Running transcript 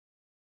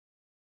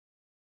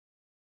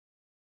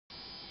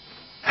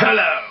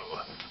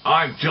Hello,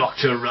 I'm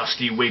Dr.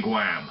 Rusty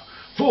Wigwam,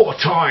 4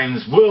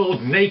 times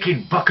World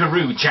Naked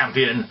Buckaroo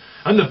Champion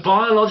and the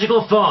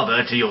biological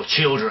father to your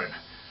children.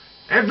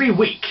 Every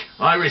week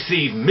I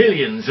receive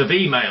millions of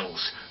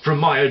emails from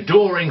my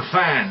adoring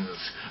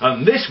fans,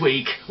 and this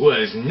week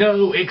was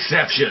no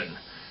exception.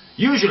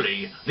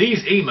 Usually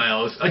these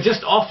emails are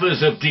just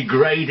offers of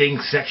degrading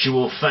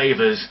sexual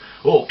favours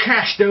or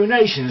cash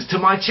donations to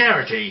my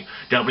charity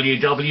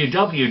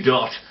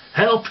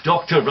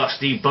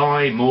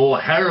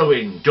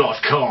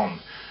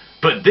www.helpdrrustybuymmoreheroin.com.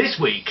 But this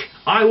week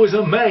I was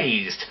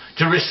amazed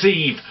to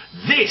receive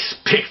this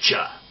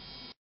picture.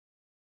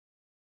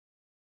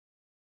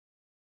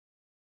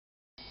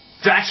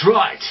 That's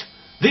right,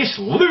 this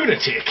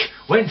lunatic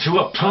went to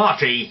a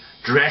party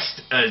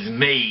dressed as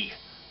me.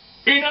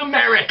 In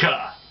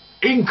America!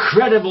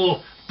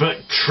 Incredible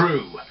but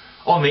true.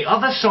 On the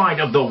other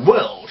side of the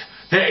world,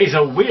 there is a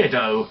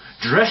weirdo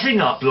dressing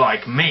up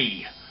like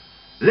me.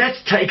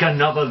 Let's take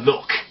another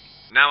look.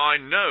 Now I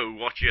know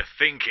what you're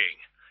thinking.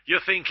 You're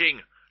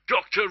thinking,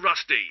 Dr.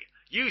 Rusty,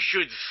 you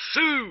should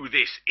sue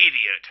this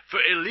idiot for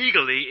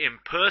illegally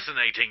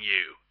impersonating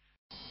you.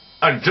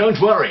 And don't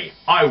worry,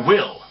 I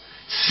will.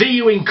 See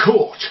you in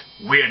court,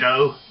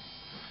 weirdo.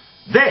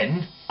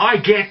 Then I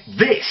get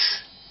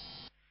this.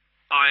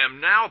 I am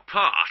now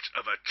part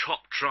of a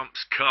Top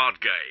Trumps card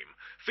game,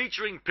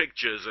 featuring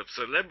pictures of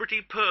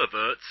celebrity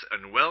perverts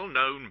and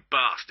well-known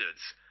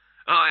bastards.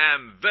 I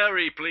am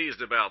very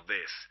pleased about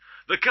this.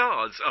 The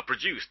cards are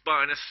produced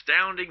by an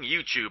astounding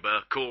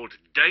YouTuber called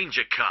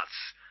Danger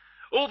Cuts.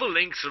 All the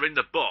links are in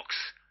the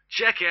box.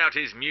 Check out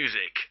his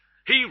music.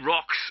 He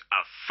rocks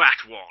a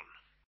fat one.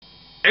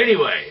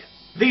 Anyway,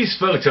 these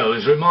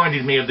photos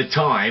reminded me of the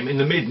time in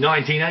the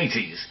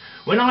mid-1980s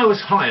when I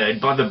was hired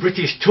by the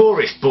British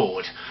Tourist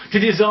Board to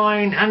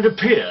design and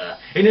appear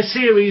in a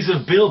series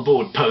of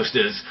billboard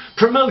posters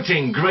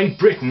promoting Great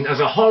Britain as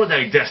a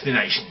holiday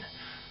destination.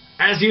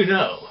 As you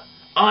know,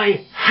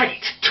 I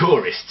hate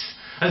tourists,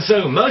 and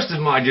so most of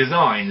my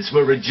designs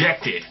were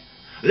rejected.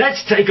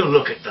 Let's take a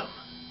look at them.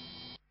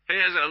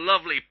 Here's a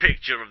lovely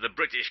picture of the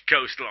British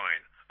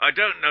coastline. I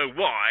don't know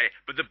why,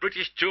 but the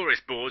British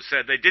Tourist Board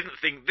said they didn't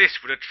think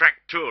this would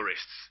attract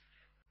tourists.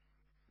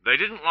 They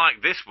didn't like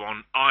this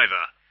one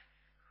either.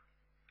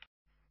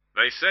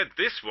 They said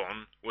this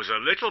one was a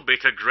little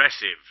bit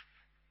aggressive.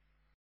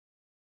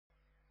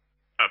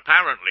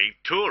 Apparently,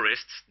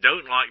 tourists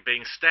don't like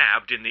being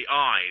stabbed in the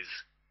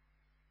eyes.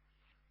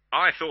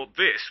 I thought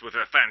this was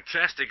a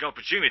fantastic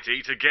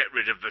opportunity to get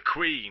rid of the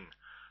Queen.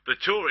 The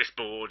Tourist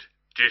Board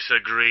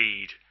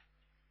disagreed.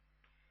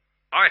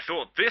 I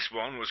thought this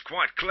one was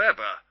quite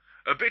clever.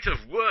 A bit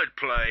of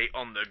wordplay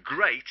on the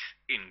great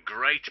in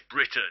Great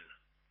Britain.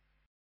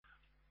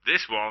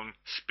 This one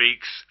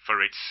speaks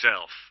for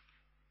itself.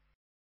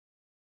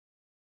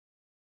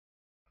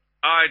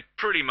 I'd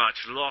pretty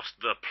much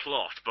lost the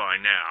plot by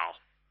now.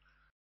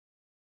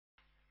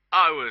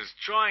 I was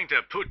trying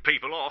to put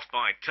people off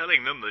by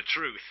telling them the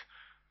truth.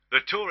 The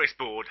Tourist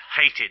Board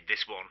hated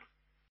this one.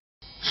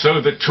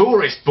 So the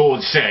Tourist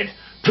Board said,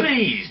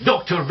 "Please,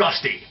 Dr.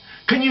 Rusty,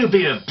 can you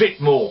be a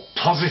bit more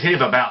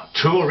positive about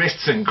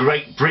tourists and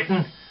Great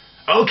Britain?"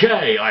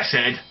 "Okay," I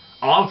said,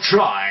 "I'll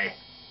try."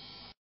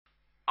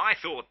 I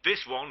thought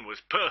this one was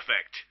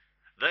perfect.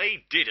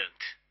 They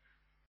didn't.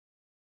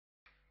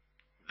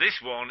 This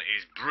one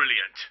is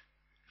brilliant.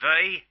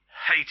 They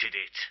hated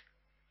it.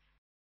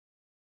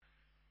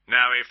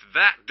 Now, if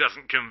that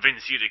doesn't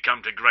convince you to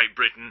come to Great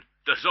Britain,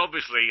 there's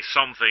obviously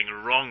something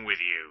wrong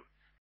with you.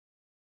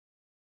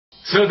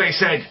 So they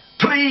said,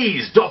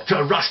 "Please,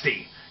 Dr.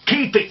 Rusty,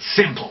 keep it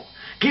simple.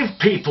 Give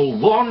people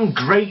one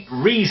great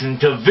reason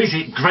to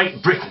visit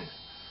Great Britain."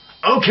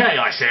 "Okay,"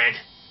 I said.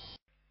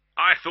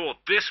 I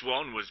thought this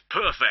one was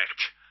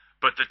perfect,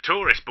 but the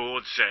Tourist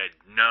Board said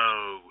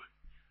no.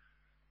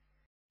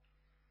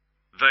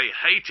 They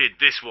hated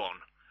this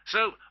one,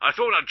 so I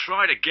thought I'd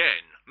try it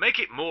again, make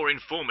it more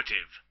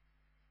informative.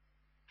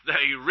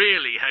 They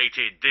really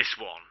hated this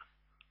one.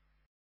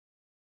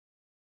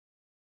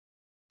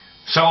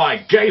 So I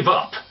gave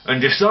up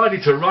and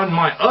decided to run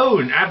my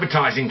own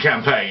advertising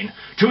campaign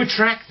to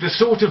attract the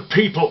sort of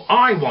people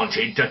I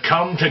wanted to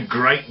come to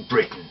Great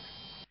Britain.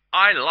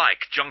 I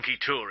like junkie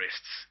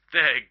tourists.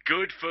 They're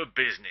good for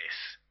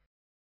business.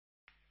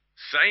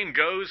 Same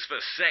goes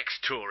for sex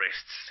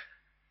tourists.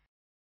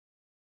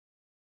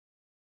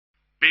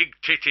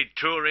 Big-titted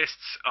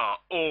tourists are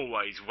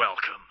always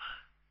welcome.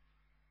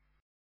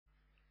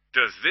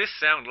 Does this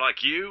sound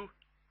like you?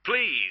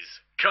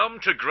 Please,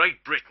 come to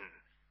Great Britain.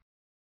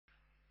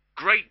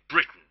 Great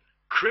Britain.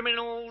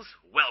 Criminals,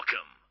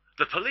 welcome.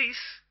 The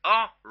police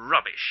are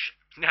rubbish.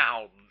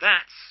 Now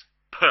that's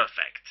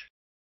perfect.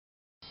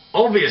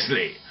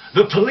 Obviously,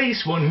 the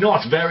police were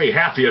not very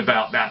happy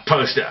about that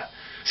poster.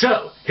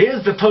 So,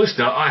 here's the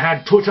poster I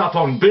had put up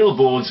on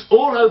billboards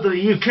all over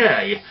the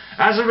UK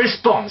as a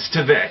response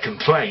to their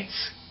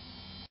complaints.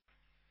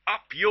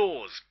 Up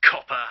yours,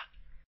 copper.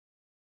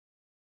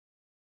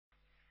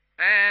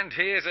 And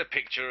here's a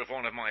picture of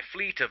one of my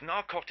fleet of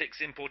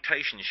narcotics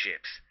importation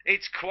ships.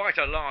 It's quite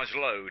a large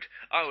load.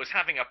 I was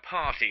having a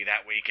party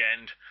that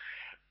weekend.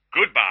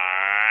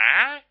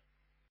 Goodbye.